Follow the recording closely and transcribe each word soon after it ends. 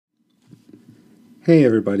Hey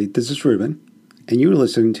everybody, this is Ruben, and you're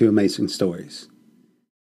listening to Amazing Stories.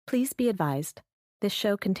 Please be advised, this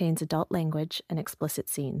show contains adult language and explicit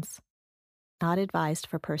scenes. Not advised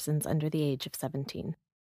for persons under the age of 17.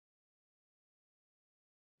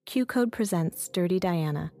 Q Code presents Dirty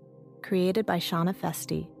Diana, created by Shauna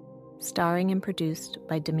Festi, starring and produced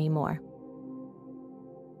by Demi Moore.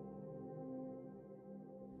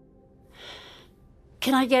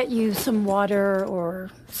 Can I get you some water or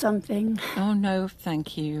something? Oh, no,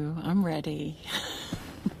 thank you. I'm ready.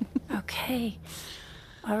 Okay.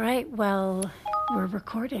 All right, well, we're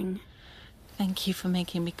recording. Thank you for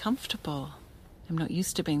making me comfortable. I'm not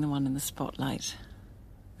used to being the one in the spotlight.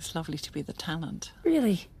 It's lovely to be the talent.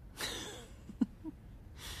 Really?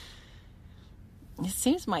 It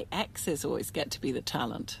seems my exes always get to be the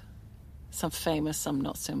talent. Some famous, some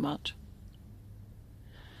not so much.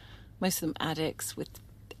 Most of them addicts with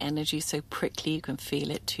energy so prickly you can feel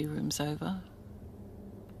it 2 rooms over.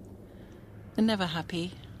 They're never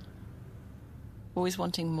happy. Always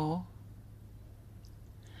wanting more.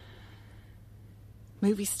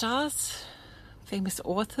 Movie stars, famous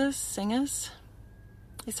authors, singers.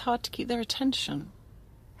 It's hard to keep their attention.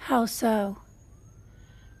 How so?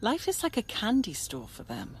 Life is like a candy store for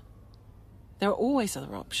them. There are always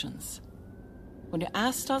other options. When your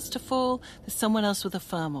ass starts to fall, there's someone else with a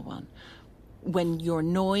firmer one. When you're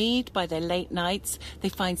annoyed by their late nights, they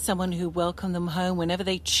find someone who welcome them home whenever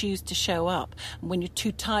they choose to show up. And when you're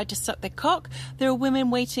too tired to suck their cock, there are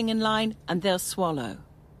women waiting in line and they'll swallow.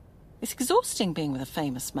 It's exhausting being with a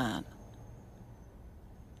famous man.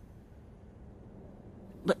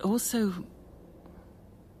 But also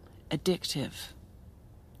addictive.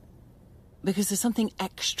 Because there's something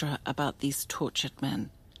extra about these tortured men.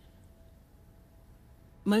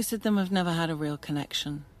 Most of them have never had a real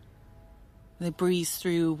connection. They breeze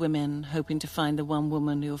through women, hoping to find the one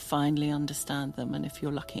woman who'll finally understand them, and if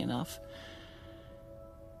you're lucky enough,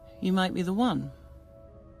 you might be the one.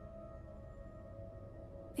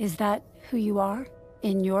 Is that who you are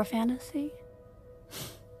in your fantasy?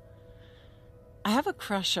 I have a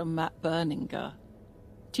crush on Matt Berninger.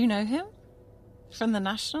 Do you know him? From The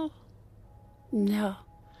National? No.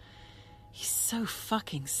 He's so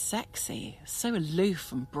fucking sexy, so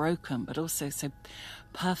aloof and broken, but also so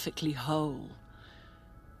perfectly whole,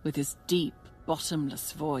 with his deep,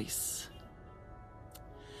 bottomless voice.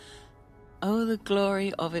 Oh, the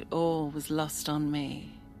glory of it all was lost on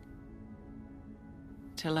me,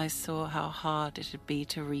 till I saw how hard it'd be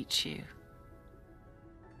to reach you.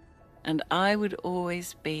 And I would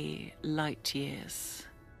always be light years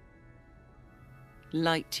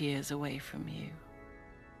away from you.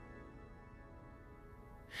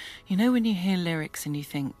 You know when you hear lyrics and you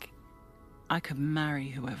think, I could marry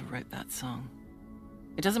whoever wrote that song.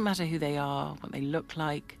 It doesn't matter who they are, what they look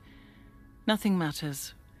like. Nothing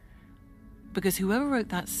matters. Because whoever wrote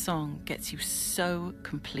that song gets you so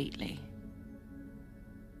completely.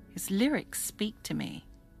 His lyrics speak to me.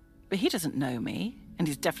 But he doesn't know me, and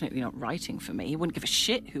he's definitely not writing for me. He wouldn't give a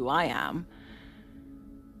shit who I am.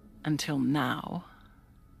 Until now.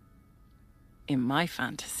 In my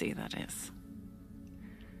fantasy, that is.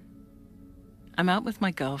 I'm out with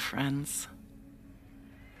my girlfriends,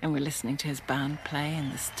 and we're listening to his band play in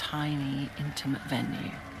this tiny, intimate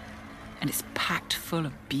venue. And it's packed full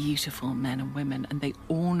of beautiful men and women, and they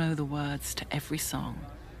all know the words to every song.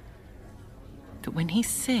 But when he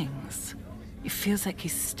sings, it feels like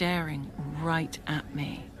he's staring right at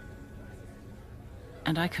me.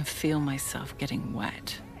 And I can feel myself getting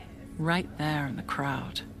wet, right there in the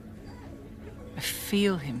crowd. I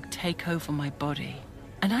feel him take over my body.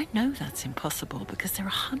 And I know that's impossible because there are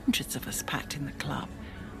hundreds of us packed in the club,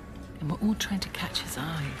 and we're all trying to catch his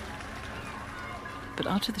eye. But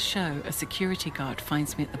after the show, a security guard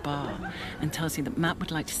finds me at the bar and tells me that Matt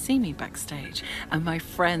would like to see me backstage, and my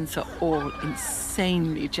friends are all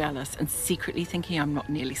insanely jealous and secretly thinking I'm not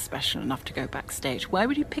nearly special enough to go backstage. Why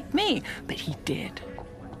would he pick me? But he did.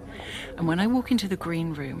 And when I walk into the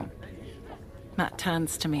green room, Matt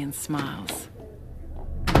turns to me and smiles.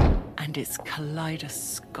 And it's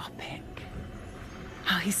kaleidoscopic.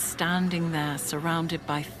 How he's standing there surrounded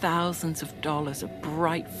by thousands of dollars of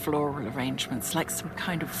bright floral arrangements like some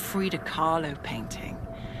kind of Frida Kahlo painting.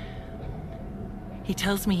 He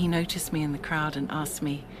tells me he noticed me in the crowd and asks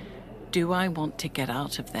me, do I want to get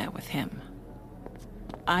out of there with him?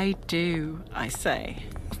 I do, I say.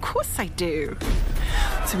 Of course I do.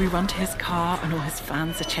 So we run to his car and all his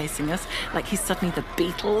fans are chasing us like he's suddenly the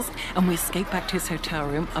Beatles, and we escape back to his hotel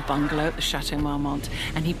room, a bungalow at the Chateau Marmont,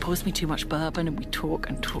 and he pours me too much bourbon and we talk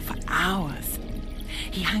and talk for hours.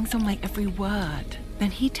 He hangs on my every word.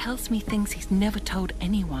 Then he tells me things he's never told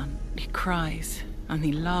anyone. He cries. And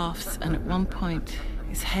he laughs, and at one point,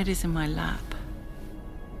 his head is in my lap.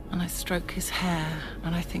 And I stroke his hair,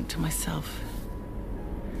 and I think to myself,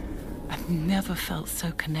 I've never felt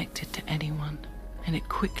so connected to anyone. And it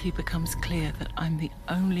quickly becomes clear that I'm the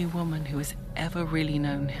only woman who has ever really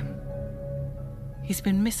known him. He's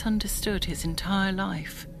been misunderstood his entire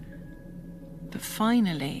life. But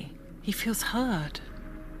finally, he feels heard.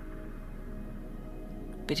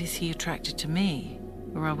 But is he attracted to me,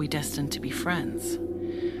 or are we destined to be friends?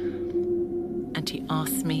 And he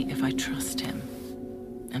asks me if I trust him.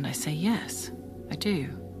 And I say, yes, I do.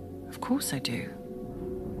 Of course I do.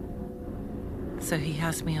 So he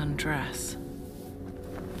has me undress.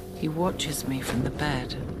 He watches me from the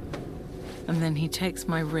bed. And then he takes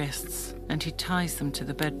my wrists and he ties them to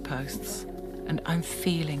the bedposts. And I'm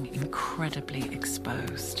feeling incredibly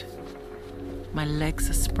exposed. My legs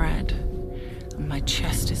are spread, and my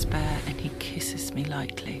chest is bare, and he kisses me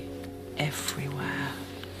lightly, everywhere.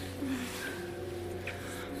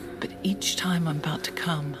 But each time I'm about to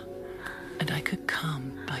come, and I could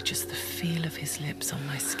come by just the feel of his lips on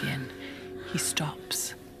my skin, he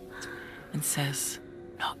stops and says,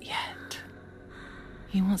 "Not yet."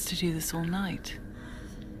 He wants to do this all night.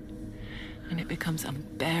 And it becomes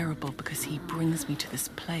unbearable because he brings me to this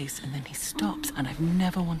place and then he stops, and I've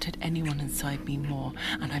never wanted anyone inside me more.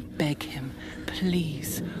 And I beg him,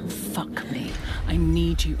 please, fuck me. I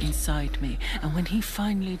need you inside me. And when he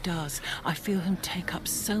finally does, I feel him take up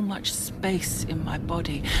so much space in my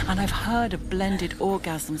body. And I've heard of blended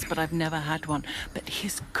orgasms, but I've never had one. But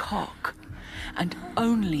his cock, and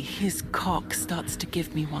only his cock, starts to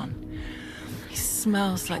give me one. He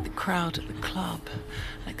smells like the crowd at the club,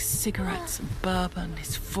 like cigarettes and bourbon.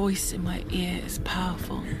 His voice in my ear is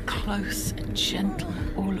powerful, close and gentle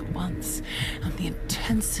all at once. And the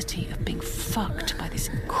intensity of being fucked by this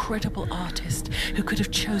incredible artist who could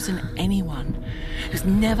have chosen anyone, who's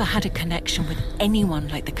never had a connection with anyone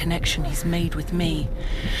like the connection he's made with me,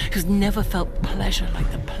 who's never felt pleasure like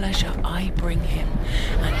the pleasure I bring him.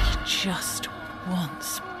 And he just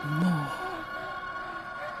wants more.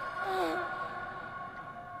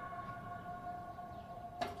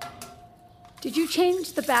 Did you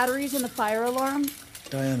change the batteries in the fire alarm?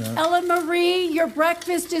 Diana. Ellen Marie, your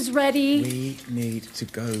breakfast is ready. We need to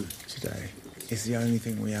go today. It's the only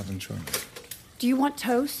thing we haven't tried. Do you want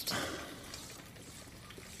toast?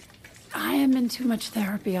 I am in too much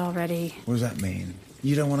therapy already. What does that mean?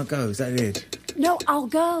 You don't want to go, is that it? No, I'll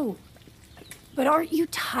go. But aren't you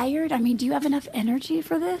tired? I mean, do you have enough energy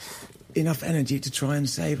for this? Enough energy to try and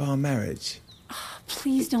save our marriage? Oh,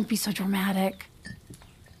 please don't be so dramatic.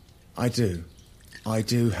 I do. I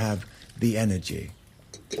do have the energy.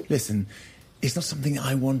 Listen, it's not something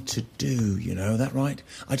I want to do, you know, that right?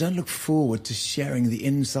 I don't look forward to sharing the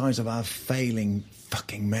insides of our failing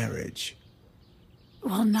fucking marriage.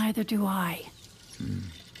 Well, neither do I.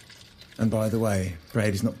 And by the way,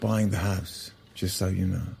 Brady's not buying the house, just so you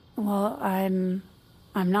know. Well, I'm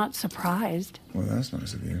not surprised. Well, that's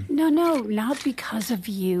nice of you. No, not because of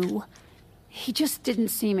you. He just didn't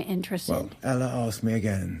seem interested. Well, Ella asked me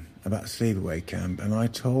again about sleepaway camp, and I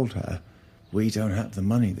told her we don't have the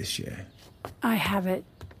money this year. I have it.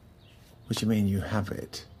 What do you mean you have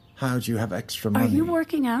it? How do you have extra money? Are you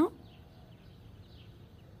working out?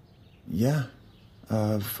 Yeah.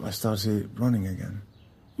 I started running again.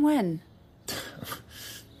 When?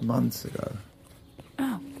 Months ago.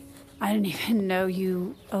 Oh, I didn't even know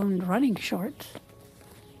you owned running shorts.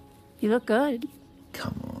 You look good.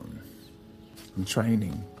 Come on. I'm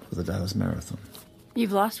training for the Dallas Marathon.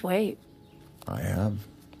 You've lost weight. I have.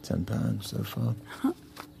 10 pounds so far.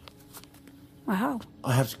 Wow.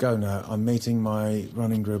 I have to go now. I'm meeting my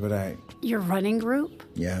running group at 8. Your running group?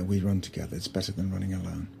 Yeah, we run together. It's better than running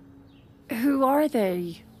alone. Who are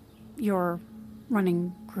they, your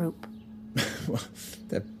running group? Well,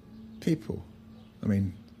 they're people. I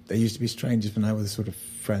mean, they used to be strangers, but now we're the sort of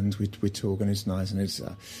friends. We talk and it's nice, and it's...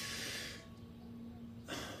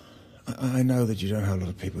 I know that you don't have a lot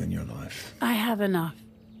of people in your life. I have enough.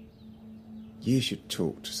 You should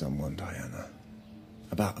talk to someone, Diana,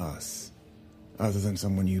 about us. Other than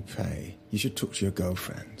someone you pay. You should talk to your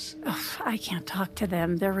girlfriends. Ugh, I can't talk to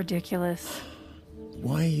them. They're ridiculous.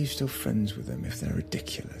 Why are you still friends with them if they're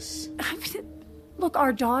ridiculous? Look,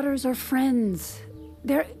 our daughters are friends.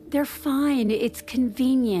 They're fine. It's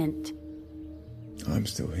convenient. I'm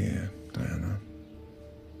still here, Diana.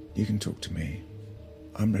 You can talk to me.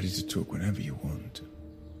 I'm ready to talk whenever you want.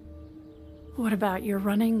 What about your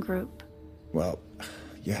running group? Well,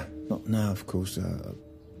 yeah, not now, of course.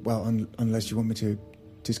 Well, unless you want me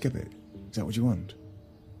to skip it. Is that what you want?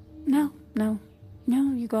 No,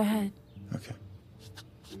 you go ahead. Okay.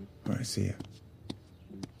 All right, see ya.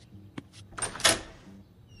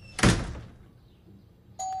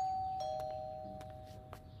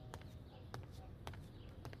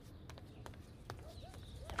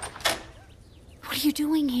 you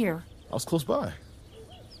doing here? I was close by.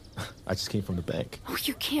 I just came from the bank. Oh,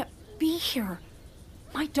 you can't be here.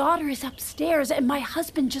 My daughter is upstairs, and my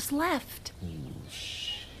husband just left.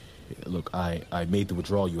 Look, I made the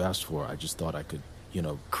withdrawal you asked for. I just thought I could,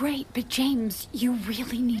 Great, but James, you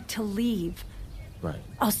really need to leave. Right.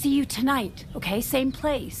 I'll see you tonight, okay? Same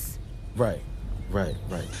place. Right.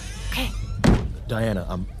 Okay.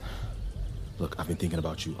 Diana, Look, I've been thinking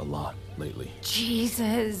about you a lot lately.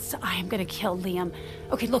 Jesus, I am gonna kill Liam.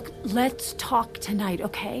 Okay, look, let's talk tonight,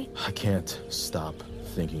 okay? I can't stop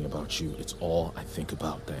thinking about you. It's all I think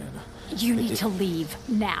about, Diana. You need to leave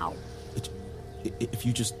now. If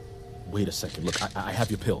you just wait a second. Look, I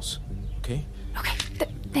have your pills, okay? Okay,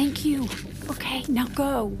 thank you. Okay, now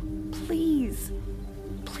go. Please.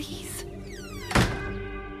 Please.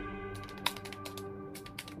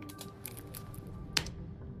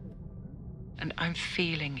 And I'm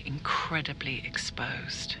feeling incredibly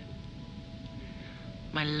exposed.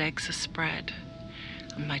 My legs are spread,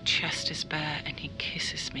 and my chest is bare, and he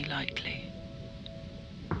kisses me lightly.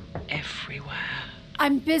 Everywhere.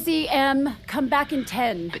 I'm busy, Em. Come back in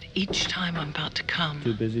 10. But each time I'm about to come...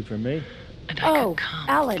 Too busy for me? And I can come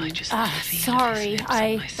Alan. by just the feel of his Sorry. lips on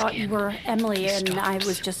I my thought you skin. were Emily, He and I stops.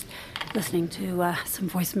 was just listening to some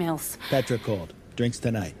voicemails. Petra called. Drinks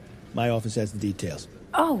tonight. My office has the details.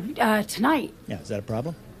 Oh, tonight? Yeah, is that a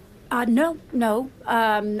problem? No.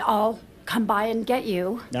 I'll come by and get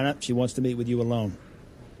you. No, she wants to meet with you alone.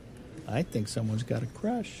 I think someone's got a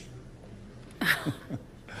crush.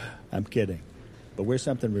 I'm kidding. But we're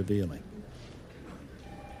something revealing.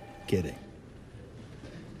 Kidding.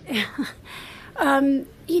 Are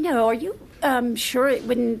you sure it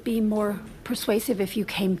wouldn't be more persuasive if you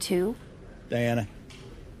came too? Diana,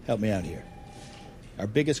 help me out here. Our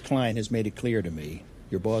biggest client has made it clear to me,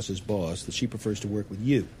 your boss's boss, that she prefers to work with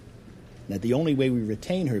you. And that the only way we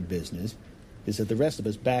retain her business is that the rest of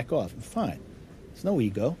us back off. And fine. It's no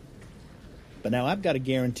ego. But now I've got to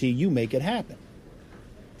guarantee you make it happen.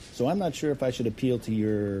 So I'm not sure if I should appeal to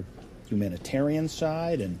your humanitarian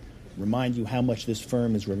side and remind you how much this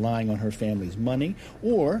firm is relying on her family's money,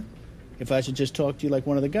 or if I should just talk to you like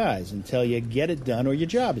one of the guys and tell you, get it done or your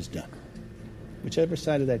job is done. Whichever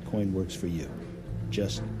side of that coin works for you.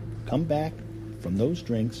 Just come back from those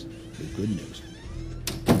drinks with good news.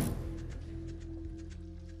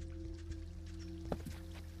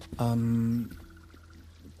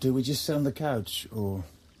 Do we just sit on the couch, or...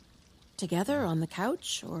 Together on the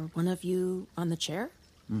couch, or one of you on the chair?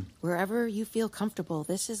 Wherever you feel comfortable.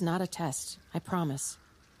 This is not a test, I promise.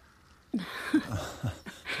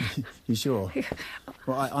 You sure?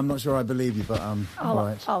 Well, I'm not sure I believe you, but, all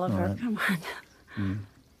right. Oliver, all right. come on.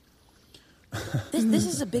 This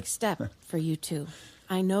is a big step for you two.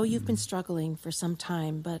 I know you've been struggling for some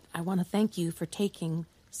time, but I want to thank you for taking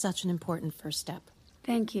such an important first step.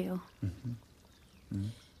 Thank you.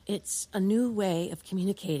 It's a new way of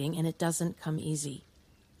communicating, and it doesn't come easy.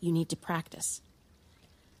 You need to practice.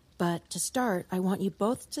 But to start, I want you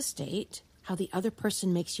both to state how the other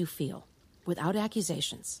person makes you feel, without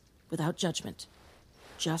accusations, without judgment,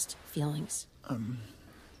 just feelings.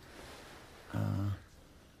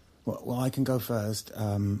 Well, I can go first.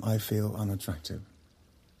 I feel unattractive.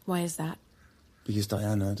 Why is that? Because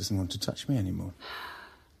Diana doesn't want to touch me anymore.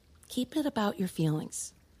 Keep it about your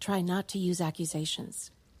feelings. Try not to use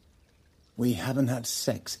accusations. We haven't had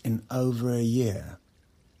sex in over a year.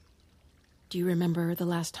 Do you remember the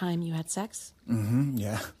last time you had sex?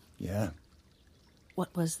 Yeah.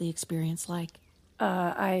 What was the experience like?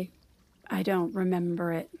 I don't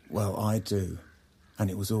remember it. Well, I do. And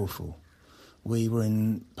it was awful. We were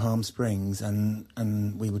in Palm Springs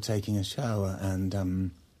and we were taking a shower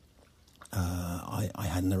and I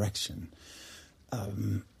had an erection.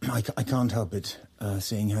 I can't help it,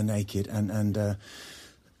 seeing her naked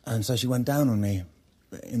and so she went down on me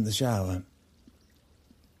in the shower.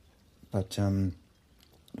 But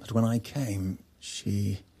when I came,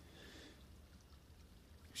 she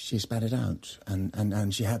spat it out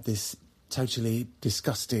and she had this totally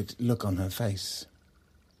disgusted look on her face.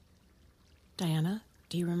 Diana,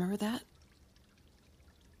 do you remember that?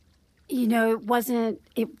 It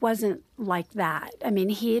wasn't like that. I mean,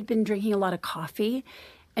 he had been drinking a lot of coffee,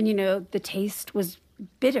 and, the taste was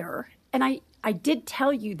bitter. And I did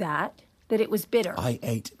tell you that it was bitter. I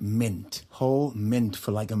ate mint, whole mint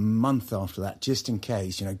for like a month after that, just in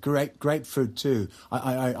case. Grapefruit too.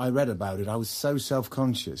 I read about it. I was so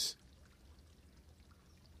self-conscious.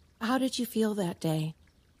 How did you feel that day?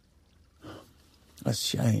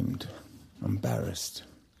 Ashamed, embarrassed.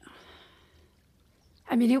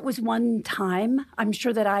 I mean, it was one time. I'm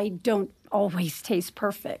sure that I don't always taste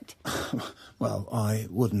perfect. Well, I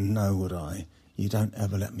wouldn't know, would I? You don't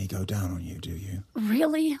ever let me go down on you, do you?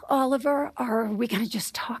 Really, Oliver? Are we going to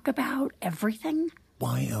just talk about everything?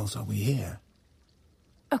 Why else are we here?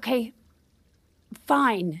 Okay,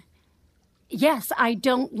 fine. Yes, I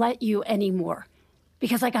don't let you anymore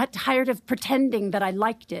because I got tired of pretending that I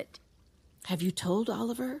liked it. Have you told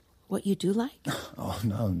Oliver what you do like? Oh,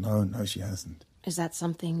 no, she hasn't. Is that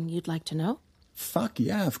something you'd like to know? Fuck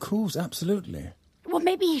yeah, of course, absolutely. Well,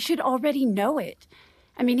 maybe he should already know it.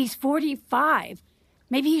 I mean, he's 45.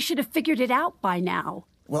 Maybe he should have figured it out by now.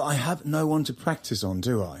 Well, I have no one to practice on,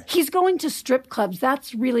 do I? He's going to strip clubs.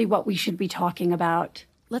 That's really what we should be talking about.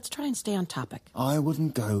 Let's try and stay on topic. I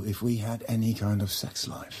wouldn't go if we had any kind of sex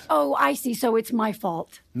life. Oh, I see. So it's my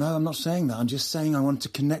fault. No, I'm not saying that. I'm just saying I want to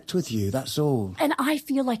connect with you, that's all. And I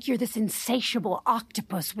feel like you're this insatiable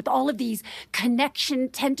octopus with all of these connection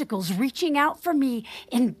tentacles reaching out for me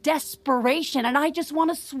in desperation, and I just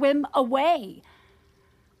want to swim away.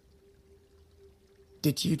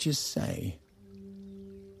 Did you just say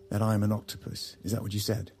that I'm an octopus? Is that what you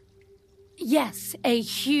said? Yes, a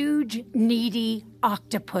huge, needy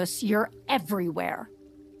octopus. You're everywhere.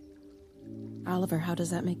 Oliver, how does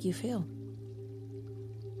that make you feel?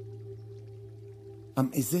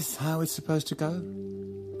 Is this how it's supposed to go?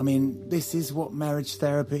 I mean, this is what marriage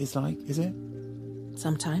therapy is like, is it?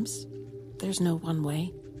 Sometimes. There's no one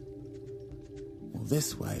way. Well,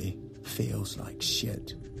 this way feels like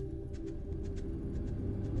shit.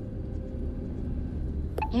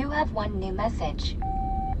 You have one new message.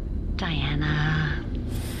 Diana,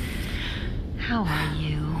 how are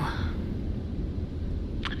you?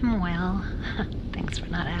 I'm well. Thanks for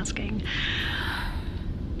not asking.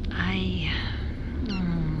 I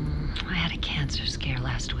had a cancer scare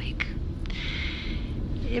last week.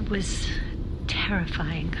 It was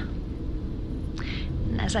terrifying.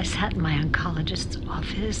 And as I sat in my oncologist's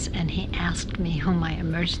office and he asked me who my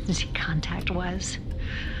emergency contact was,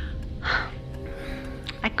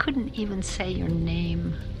 I couldn't even say your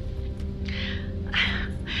name.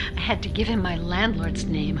 I had to give him my landlord's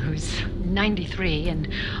name, who's 93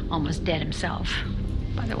 and almost dead himself,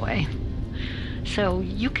 by the way. So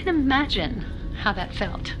you can imagine how that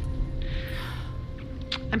felt.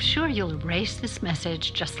 I'm sure you'll erase this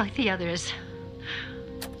message just like the others.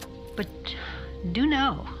 But do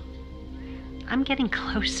know, I'm getting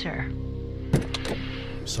closer.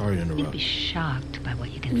 Sorry to interrupt. You'd be shocked by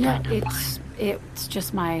what you can find online. It's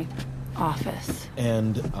just my office.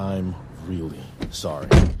 And I'm really sorry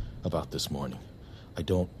about this morning. I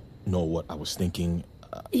don't know what I was thinking.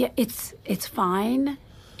 Yeah, it's fine.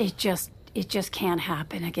 It just can't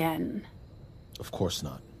happen again. Of course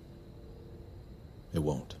not. It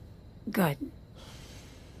won't. Good.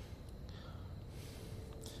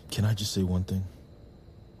 Can I just say one thing?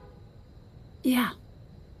 Yeah.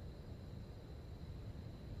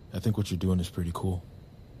 I think what you're doing is pretty cool.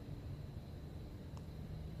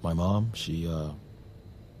 My mom, she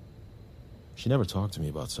never talked to me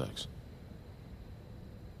about sex.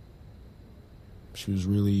 She was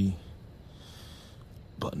really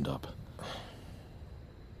buttoned up.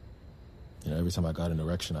 You know, every time I got an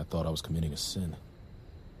erection, I thought I was committing a sin.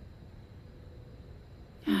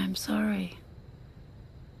 I'm sorry.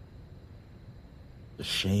 The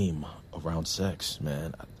shame around sex,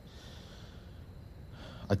 man.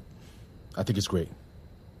 I think it's great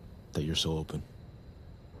that you're so open.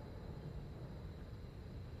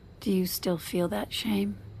 Do you still feel that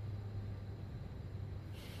shame?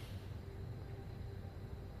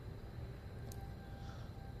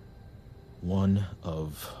 One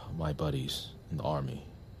of my buddies in the Army,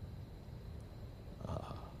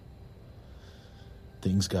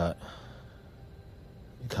 things got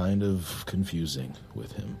kind of confusing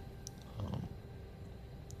with him.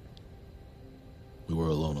 We were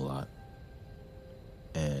alone a lot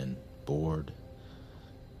and bored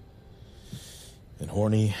and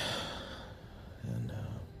horny and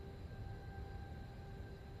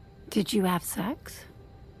Did you have sex?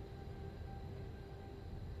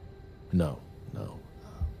 No.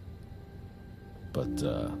 But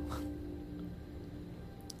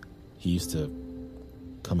he used to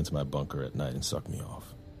come into my bunker at night and suck me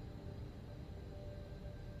off.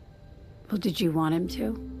 Well, did you want him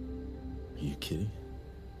to? Are you kidding?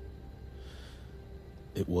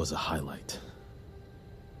 It was a highlight.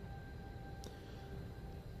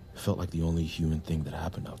 It felt like the only human thing that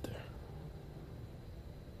happened out there.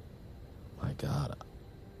 My God,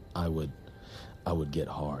 I would get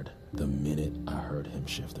hard the minute I heard him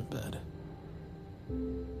shift in bed.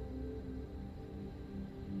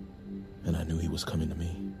 And I knew he was coming to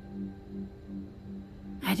me.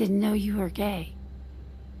 I didn't know you were gay.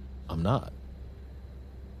 I'm not.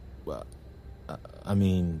 Well, I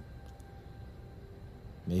mean,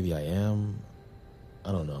 Maybe I am.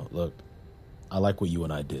 I don't know. Look, I like what you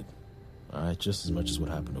and I did. All right? Just as much as what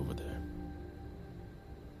happened over there.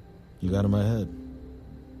 You got in my head.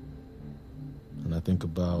 And I think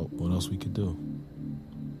about what else we could do.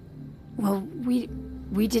 Well, we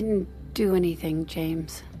didn't do anything,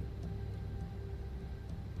 James.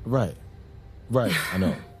 Right, I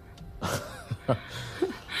know.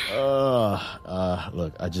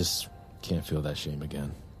 Look, I just can't feel that shame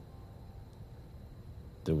again.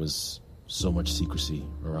 There was so much secrecy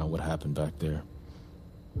around what happened back there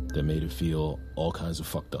that made it feel all kinds of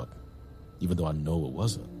fucked up, even though I know it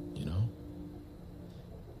wasn't, you know?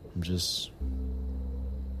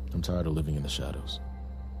 I'm tired of living in the shadows.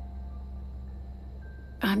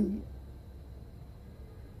 I'm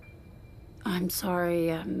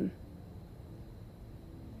sorry,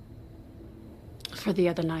 for the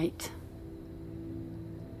other night.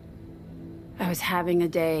 I was having a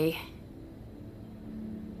day.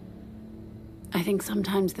 I think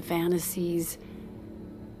sometimes the fantasies,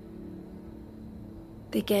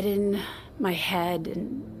 they get in my head,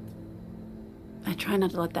 and I try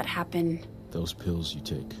not to let that happen. Those pills you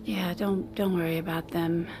take. Yeah, don't worry about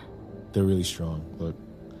them. They're really strong. Look,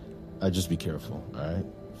 just be careful, all right?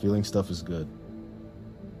 Feeling stuff is good.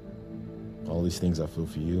 All these things I feel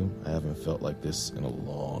for you, I haven't felt like this in a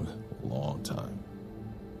long, long time.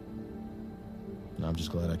 And I'm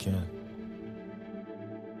just glad I can.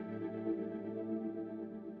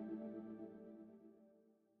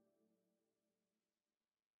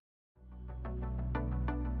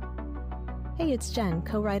 Hey, it's Jen,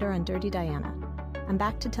 co-writer on Dirty Diana. I'm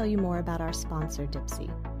back to tell you more about our sponsor,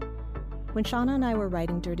 Dipsea. When Shauna and I were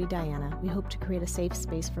writing Dirty Diana, we hoped to create a safe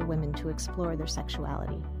space for women to explore their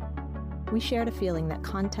sexuality. We shared a feeling that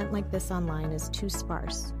content like this online is too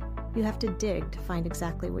sparse. You have to dig to find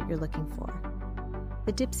exactly what you're looking for.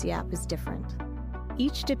 The Dipsea app is different.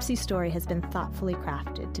 Each Dipsea story has been thoughtfully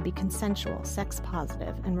crafted to be consensual,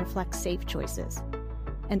 sex-positive, and reflect safe choices.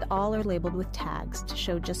 And all are labeled with tags to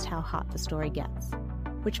show just how hot the story gets,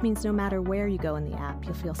 which means no matter where you go in the app,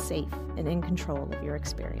 you'll feel safe and in control of your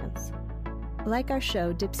experience. Like our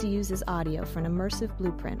show, Dipsea uses audio for an immersive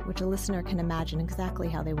blueprint which a listener can imagine exactly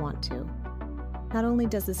how they want to. Not only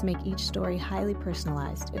does this make each story highly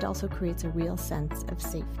personalized, it also creates a real sense of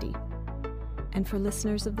safety. And for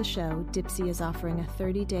listeners of the show, Dipsea is offering a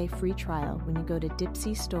 30-day free trial when you go to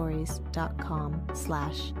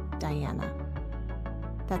dipseastories.com/Diana.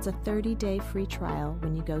 That's a 30-day free trial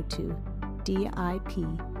when you go to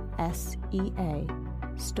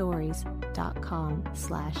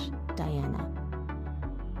dipseastories.com/Diana.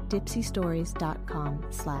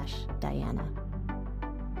 dipseastories.com/Diana.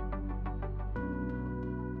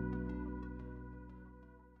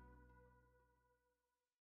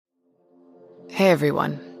 Hey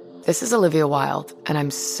everyone, this is Olivia Wilde, and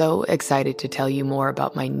I'm so excited to tell you more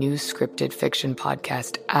about my new scripted fiction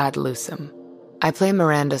podcast, Ad Lucem. I play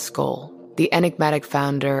Miranda Skoll, the enigmatic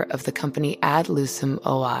founder of the company Ad Lucem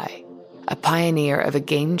OI, a pioneer of a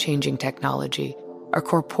game-changing technology, a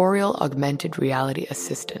corporeal augmented reality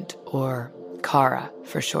assistant, or Kara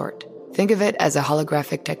for short. Think of it as a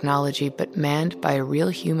holographic technology but manned by a real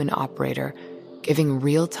human operator, giving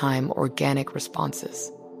real-time organic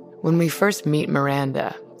responses. When we first meet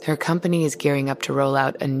Miranda, her company is gearing up to roll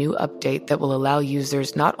out a new update that will allow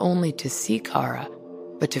users not only to see Kara,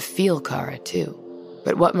 but to feel Kara too.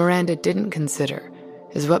 But what Miranda didn't consider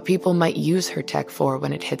is what people might use her tech for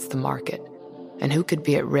when it hits the market, and who could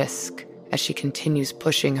be at risk as she continues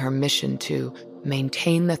pushing her mission to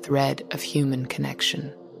maintain the thread of human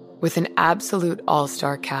connection. With an absolute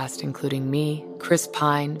all-star cast including me, Chris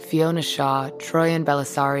Pine, Fiona Shaw, Troyan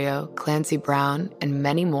Belisario, Clancy Brown, and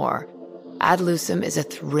many more, Ad Lucem is a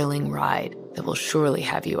thrilling ride that will surely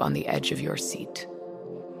have you on the edge of your seat.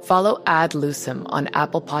 Follow Ad Lucem on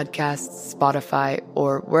Apple Podcasts, Spotify,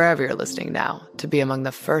 or wherever you're listening now to be among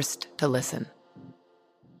the first to listen.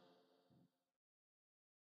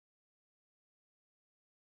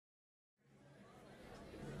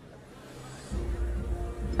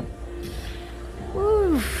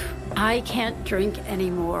 Oof, I can't drink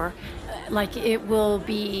anymore. Like, it will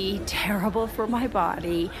be terrible for my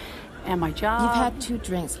body and my job. You've had 2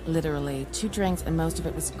 drinks, literally. 2 drinks, and most of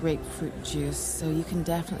it was grapefruit juice, so you can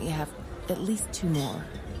definitely have at least 2 more.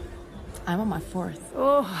 I'm on my 4th.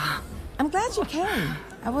 Oh. I'm glad you came.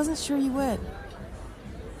 I wasn't sure you would.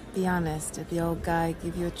 Be honest, did the old guy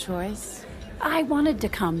give you a choice? I wanted to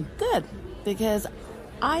come. Good, because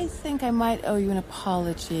I think I might owe you an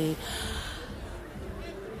apology.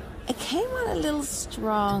 I came on a little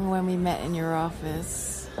strong when we met in your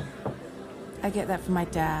office. I get that from my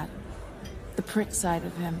dad. The prick side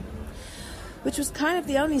of him. which was kind of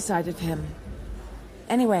the only side of him.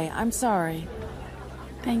 Anyway, I'm sorry.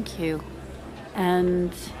 Thank you.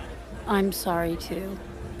 And I'm sorry, too,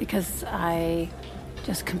 because I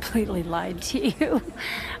just completely lied to you.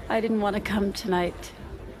 I didn't want to come tonight.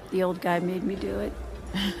 The old guy made me do it.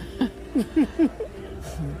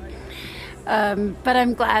 But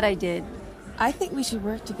I'm glad I did. I think we should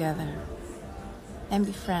work together and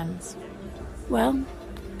be friends. Well,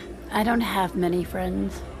 I don't have many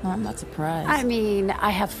friends. Well, I'm not surprised. I mean,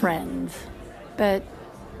 I have friends, but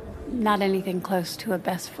not anything close to a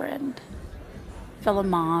best friend. Fellow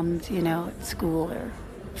moms, at school, or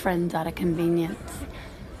friends out of convenience.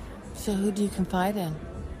 So who do you confide in?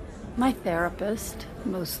 My therapist,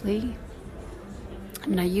 mostly. I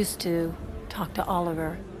mean, I used to talk to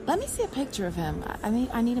Oliver. Let me see a picture of him.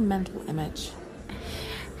 I need a mental image.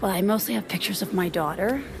 Well, I mostly have pictures of my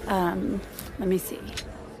daughter. Let me see.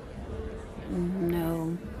 No,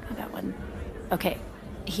 not that one. Okay,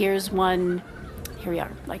 here's one. Here we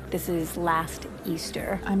are. Like, this is last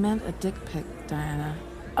Easter. I meant a dick pic, Diana.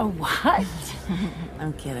 A what?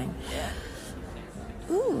 I'm kidding.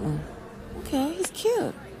 Ooh, okay, he's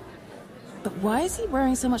cute. But why is he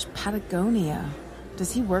wearing so much Patagonia?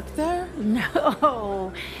 Does he work there?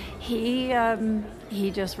 No,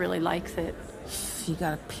 he just really likes it. You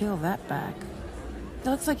gotta peel that back. It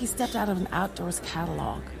looks like he stepped out of an outdoors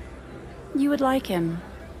catalog. You would like him.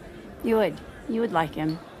 You would like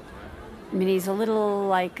him. I mean, he's a little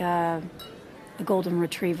like a golden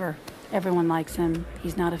retriever. Everyone likes him.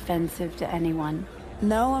 He's not offensive to anyone.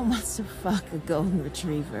 No one wants to fuck a golden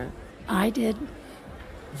retriever. I did.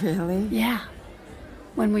 Really? Yeah.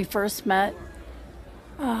 When we first met,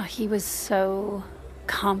 he was so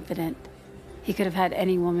confident. He could have had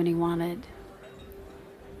any woman he wanted.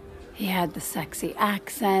 He had the sexy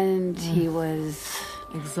accent. He was...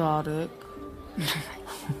 exotic.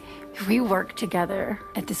 We worked together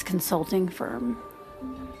at this consulting firm.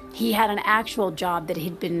 He had an actual job that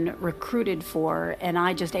he'd been recruited for, and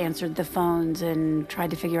I just answered the phones and tried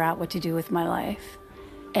to figure out what to do with my life.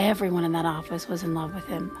 Everyone in that office was in love with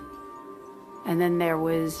him. And then there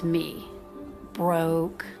was me,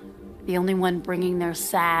 broke, the only one bringing their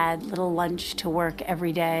sad little lunch to work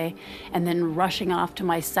every day, and then rushing off to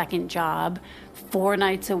my second job 4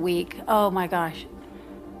 nights a week. Oh my gosh.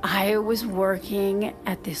 I was working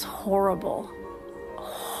at this horrible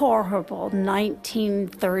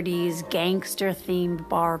 1930s gangster-themed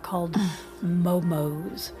bar called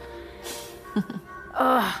Momo's.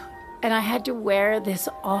 And I had to wear this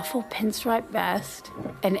awful pinstripe vest,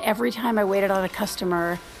 and every time I waited on a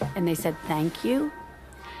customer and they said thank you,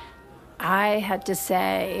 I had to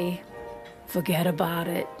say, forget about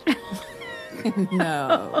it.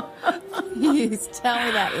 No. Please tell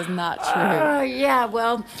me that is not true. Yeah,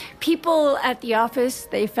 well, people at the office,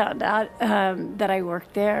 they found out that I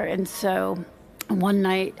worked there. And so one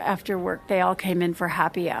night after work, they all came in for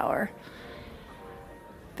happy hour.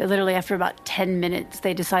 But literally after about 10 minutes,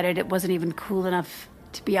 they decided it wasn't even cool enough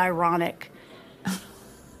to be ironic.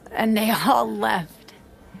 And they all left.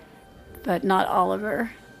 But not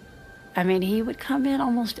Oliver. I mean, he would come in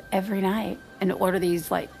almost every night and order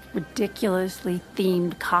these, like, ridiculously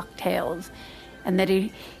themed cocktails, and that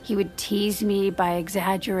he would tease me by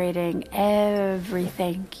exaggerating every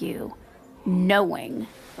thank you, knowing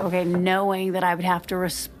that I would have to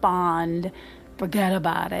respond, forget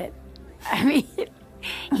about it. I mean,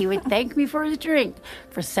 he would thank me for his drink,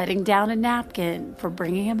 for setting down a napkin, for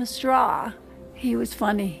bringing him a straw. He was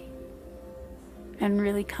funny and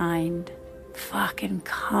really kind, fucking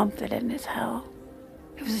confident as hell.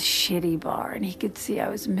 It was a shitty bar, and he could see I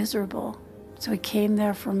was miserable, so he came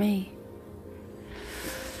there for me.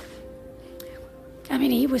 I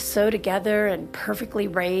mean, he was so together and perfectly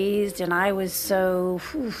raised, and I was so,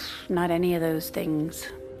 not any of those things.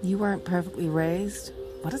 You weren't perfectly raised?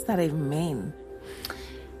 What does that even mean?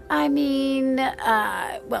 I mean,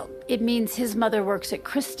 well, it means his mother works at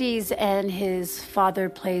Christie's, and his father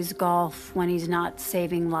plays golf when he's not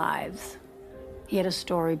saving lives. He had a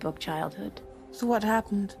storybook childhood. So what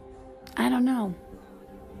happened? I don't know.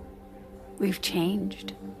 We've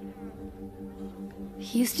changed.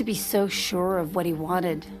 He used to be so sure of what he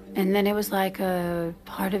wanted, and then it was like a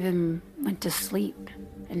part of him went to sleep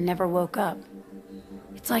and never woke up.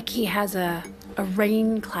 It's like he has a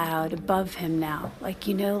rain cloud above him now, like,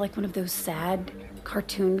 like one of those sad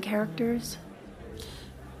cartoon characters.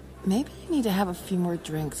 Maybe you need to have a few more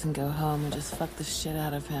drinks and go home and just fuck the shit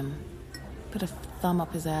out of him. Put a thumb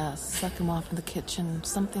up his ass, suck him off in the kitchen,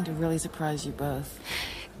 something to really surprise you both.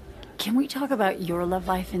 Can we talk about your love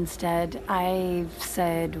life instead? I've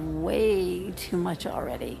said way too much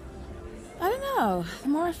already. I don't know. The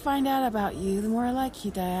more I find out about you, the more I like you,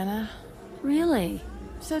 Diana. Really?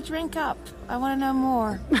 So drink up. I want to know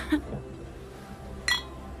more.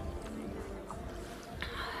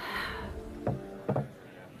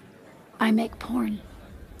 I make porn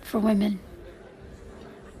for women.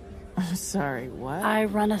 I'm sorry, what? I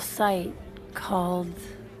run a site called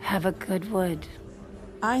Have a Goodwood.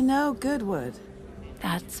 I know Goodwood.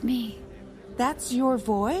 That's me. That's your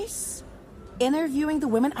voice? Interviewing the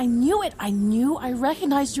women? I knew it. I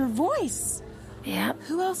recognized your voice. Yep.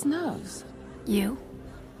 Who else knows? You.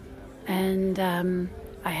 And,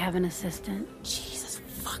 I have an assistant. Jesus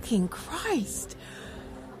fucking Christ.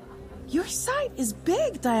 Your site is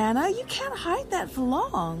big, Diana. You can't hide that for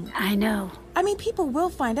long. I know. I mean, people will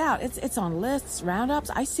find out. It's on lists, roundups.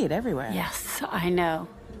 I see it everywhere. Yes, I know.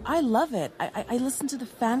 I love it. I listen to the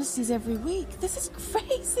fantasies every week. This is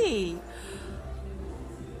crazy.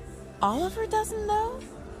 Oliver doesn't know?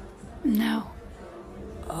 No.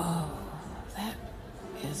 Oh, that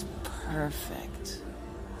is perfect.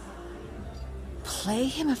 Play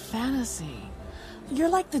him a fantasy. You're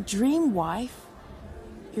like the dream wife.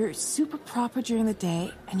 You're super proper during the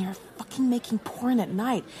day, and you're fucking making porn at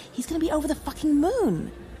night. He's gonna be over the fucking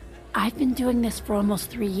moon. I've been doing this for almost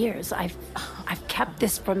 3 years. I've kept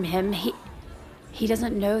this from him. He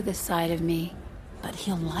doesn't know this side of me. But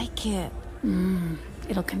he'll like it.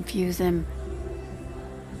 It'll confuse him.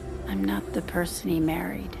 I'm not the person he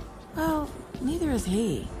married. Well, neither is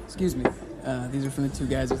he. Excuse me. These are from the two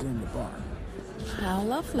guys that are in the bar. How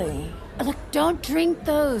lovely. Look, don't drink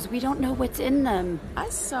those. We don't know what's in them. I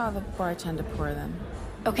saw the bartender pour them.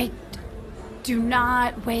 Okay, do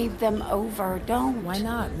not wave them over. Don't. Why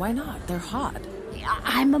not? Why not? They're hot.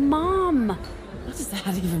 I'm a mom. What does that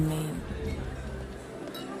even mean?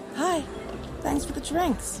 Hi. Thanks for the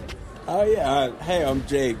drinks. Oh, yeah. Hey, I'm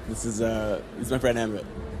Jake. This is my friend Emmett.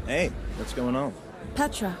 Hey, what's going on?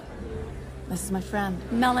 Petra. This is my friend.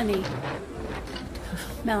 Melanie.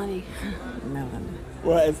 Melanie.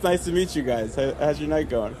 Well, it's nice to meet you guys. How's your night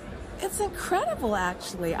going? It's incredible,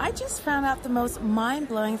 actually. I just found out the most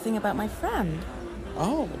mind-blowing thing about my friend.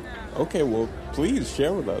 Oh, okay. Well, please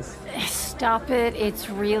share with us. Stop it. It's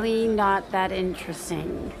really not that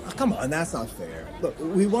interesting. Oh, come on, that's not fair. Look,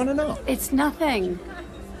 we want to know. It's nothing.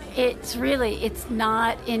 It's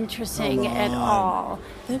not interesting at all.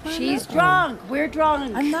 She's drunk. We're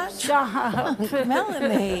drunk. I'm not Stop.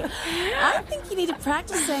 Melanie, I think you need to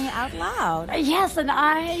practice saying it out loud. Yes, and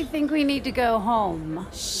I think we need to go home.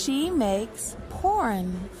 She makes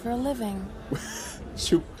porn for a living.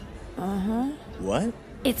 Shoot. What?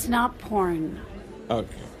 It's not porn.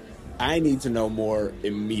 Okay. I need to know more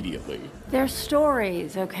immediately. They're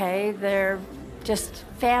stories, okay? They're just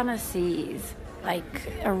fantasies. Like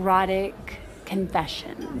erotic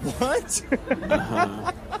confession. What?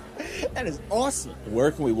 That is awesome. Where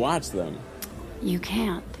can we watch them? You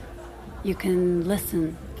can't. You can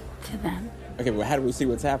listen to them. Okay, but how do we see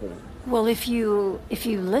what's happening? Well, if you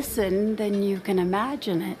listen, then you can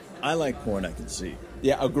imagine it. I like porn I can see.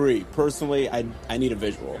 Yeah, agree. Personally, I need a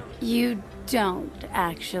visual. You don't,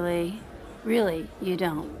 actually. Really, you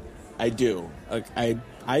don't. I do. Like,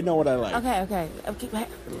 I know what I like. Okay.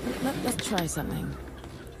 Let's try something.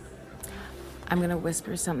 I'm gonna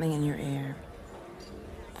whisper something in your ear.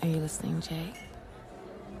 Are you listening, Jake?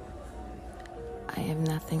 I have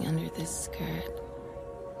nothing under this skirt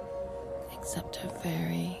except a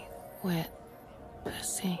very wet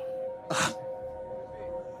pussy.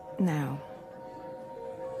 Now,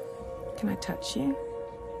 can I touch you?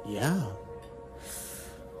 Yeah.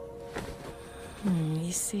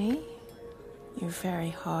 You see? You're very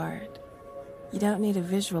hard. You don't need a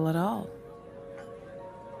visual at all.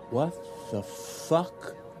 What the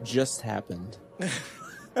fuck just happened?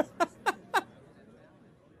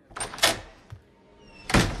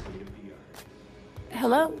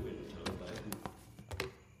 Hello?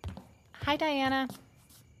 Hi, Diana.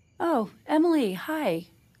 Oh, Emily, hi.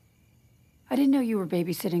 I didn't know you were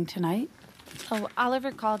babysitting tonight. Oh,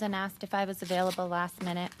 Oliver called and asked if I was available last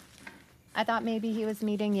minute. I thought maybe he was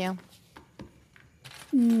meeting you.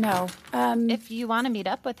 No. If you want to meet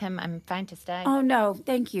up with him, I'm fine to stay. Oh, no,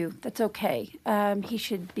 thank you. That's okay. He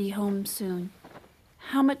should be home soon.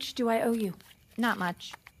 How much do I owe you? Not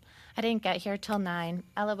much. I didn't get here till 9.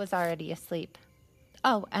 Ella was already asleep.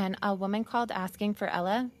 Oh, and a woman called asking for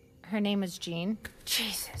Ella. Her name is Jean.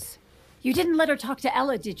 Jesus. You didn't let her talk to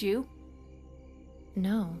Ella, did you?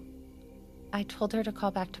 No. I told her to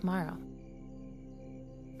call back tomorrow.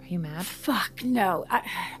 Are you mad? Fuck, no.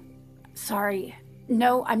 Sorry.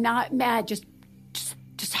 No, I'm not mad. Just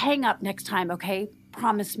hang up next time, okay?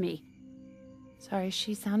 Promise me. Sorry,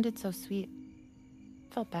 she sounded so sweet.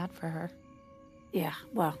 Felt bad for her. Yeah,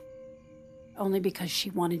 well, only because she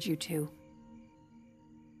wanted you to.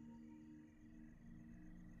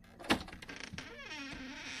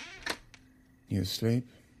 You asleep?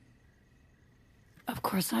 Of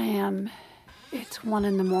course I am. It's 1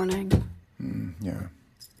 a.m. Yeah.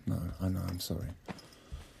 No, I know, I'm sorry.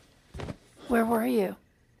 Where were you?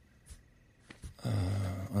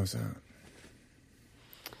 I was out.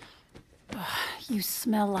 You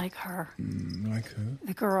smell like her. Like who?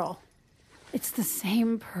 The girl. It's the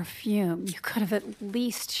same perfume. You could have at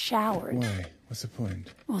least showered. Why? What's the point?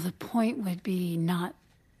 Well, the point would be not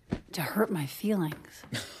to hurt my feelings.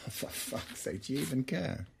 For fuck's sake, do you even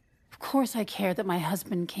care? Of course I care that my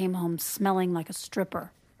husband came home smelling like a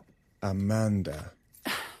stripper. Amanda.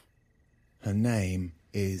 Her name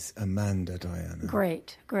is Amanda, Diana.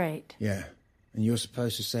 Great, great. Yeah. And you're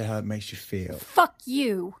supposed to say how it makes you feel. Fuck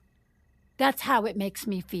you! That's how it makes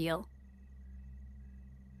me feel.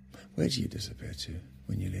 Where do you disappear to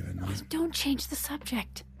when you leave at night? Don't change the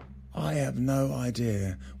subject. I have no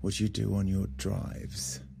idea what you do on your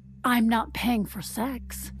drives. I'm not paying for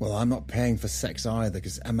sex. Well, I'm not paying for sex either,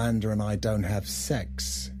 because Amanda and I don't have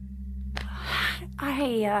sex.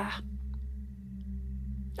 I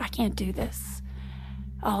can't do this,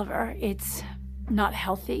 Oliver. It's not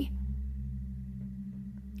healthy.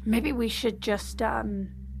 Maybe we should just,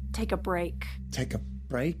 take a break. Take a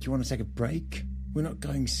break? You want to take a break? We're not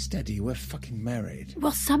going steady. We're fucking married.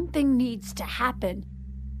 Well, something needs to happen.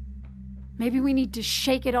 Maybe we need to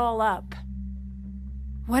shake it all up.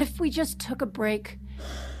 What if we just took a break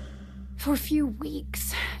for a few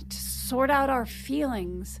weeks to sort out our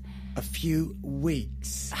feelings? A few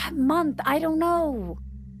weeks? A month, I don't know.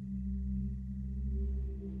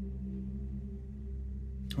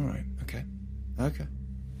 All right, okay. Okay.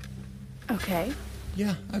 Okay.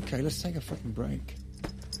 Yeah, okay, let's take a fucking break.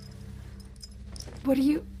 Where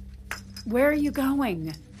are you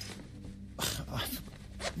going? I've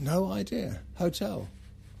no idea. Hotel.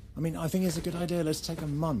 I mean, I think it's a good idea. Let's take a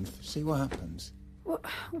month, see what happens.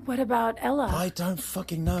 What about Ella? I don't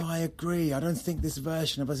fucking know. I agree. I don't think this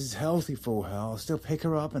version of us is healthy for her. I'll still pick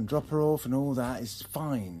her up and drop her off and all that. It's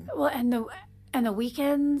fine. Well, and the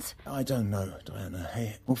weekends? I don't know, Diana.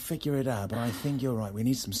 Hey, we'll figure it out, but I think you're right. We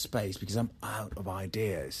need some space because I'm out of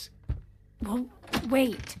ideas. Well,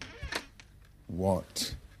 wait.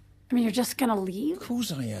 What? I mean, you're just gonna leave? Of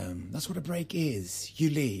course I am. That's what a break is. You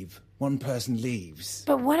leave. One person leaves.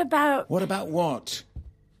 But what about... What about what?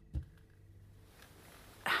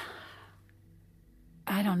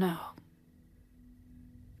 I don't know.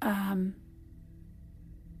 I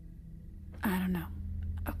don't know.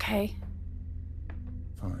 Okay?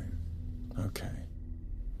 Fine. Okay.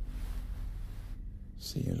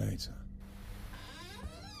 See you later.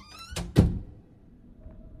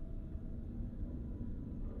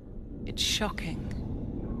 It's shocking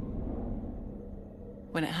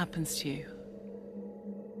when it happens to you,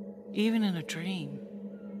 even in a dream.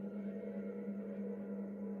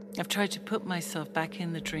 I've tried to put myself back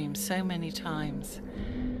in the dream so many times,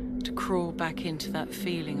 to crawl back into that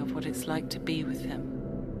feeling of what it's like to be with him.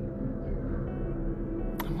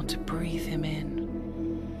 I want to breathe him in.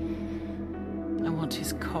 I want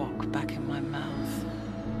his cock back in my mouth.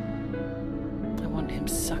 I want him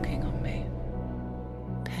sucking on me,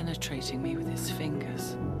 penetrating me with his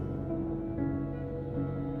fingers.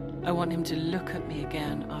 I want him to look at me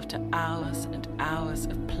again after hours and hours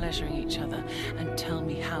of pleasuring each other and tell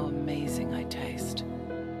me how amazing I taste.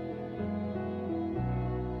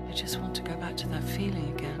 I just want to go back to that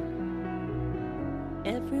feeling again.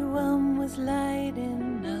 Everyone was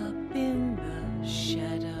lighting up in the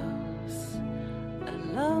shadows,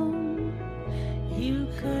 alone. You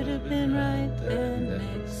could have been right there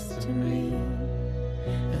next to me,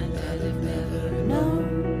 and I'd have never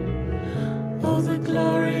known all the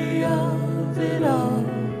glory of it all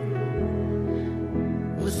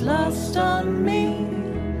was lost on me,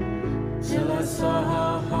 till I saw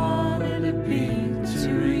how hard it'd be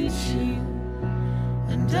to reach you,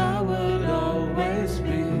 and I would always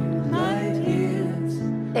be light years.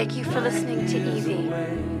 Thank you for listening to Evie.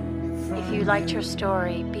 If you liked her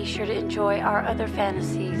story, be sure to enjoy our other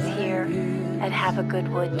fantasies here at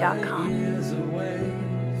haveagoodwood.com.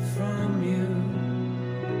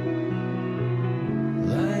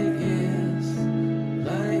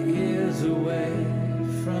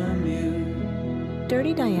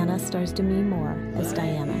 Dirty Diana stars Demi Moore as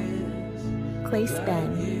Diana, Clace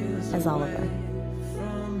Bang as Oliver,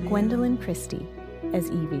 Gwendolyn Christie as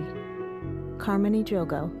Evie, Carmony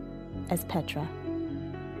Drogo as Petra,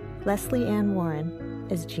 Leslie Ann Warren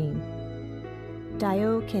as Jean,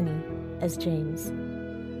 Dio Kinney as James,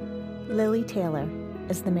 Lily Taylor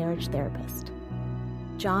as the marriage therapist,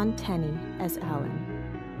 John Tenney as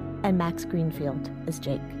Alan, and Max Greenfield as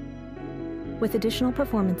Jake. With additional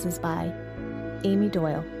performances by Amy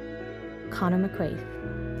Doyle, Connor McCraith,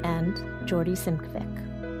 and Jordy Simkovic.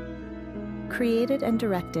 Created and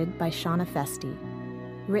directed by Shauna Festi.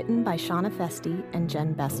 Written by Shauna Festi and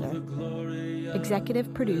Jen Besser.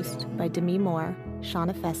 Executive produced by Demi Moore,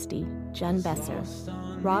 Shauna Festi, Jen Besser,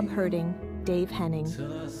 Rob Herding, Dave Henning,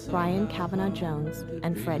 Brian Kavanaugh-Jones,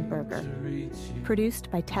 and Fred Berger. Produced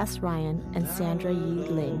by Tess Ryan and Sandra Yi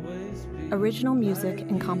Ling. Original music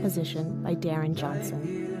and composition by Darren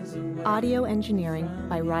Johnson. Audio engineering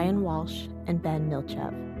by Ryan Walsh and Ben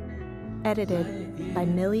Milchev. Edited by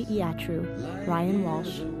Millie Iatru, Ryan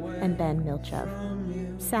Walsh, and Ben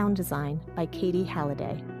Milchev. Sound design by Katie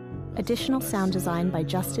Halliday. Additional sound design by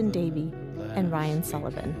Justin Davey and Ryan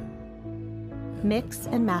Sullivan. Mix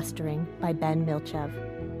and mastering by Ben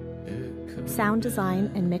Milchev. Sound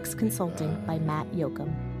design and mix consulting by Matt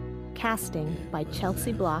Yoakum. Casting by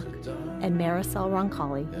Chelsea Block and Marisol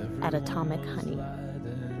Roncalli at Atomic Honey.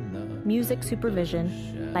 Music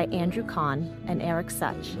supervision by Andrew Kahn and Eric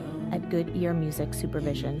Such at Good Ear Music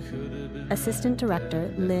Supervision. Assistant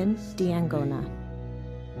Director Lynn Diangona.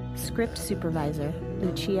 Script Supervisor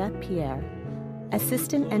Lucia Pierre.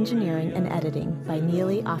 Assistant Engineering and Editing by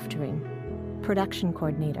Neely Oftering. Production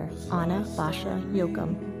Coordinator Anna Basha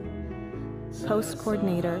Yoakum. Post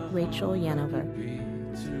Coordinator Rachel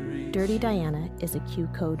Yanover. Dirty Diana is a Q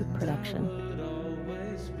Code production.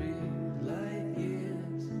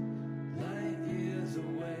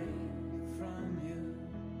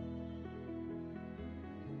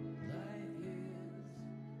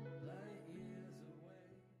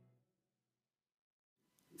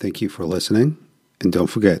 Thank you for listening, and don't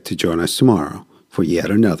forget to join us tomorrow for yet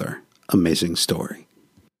another amazing story.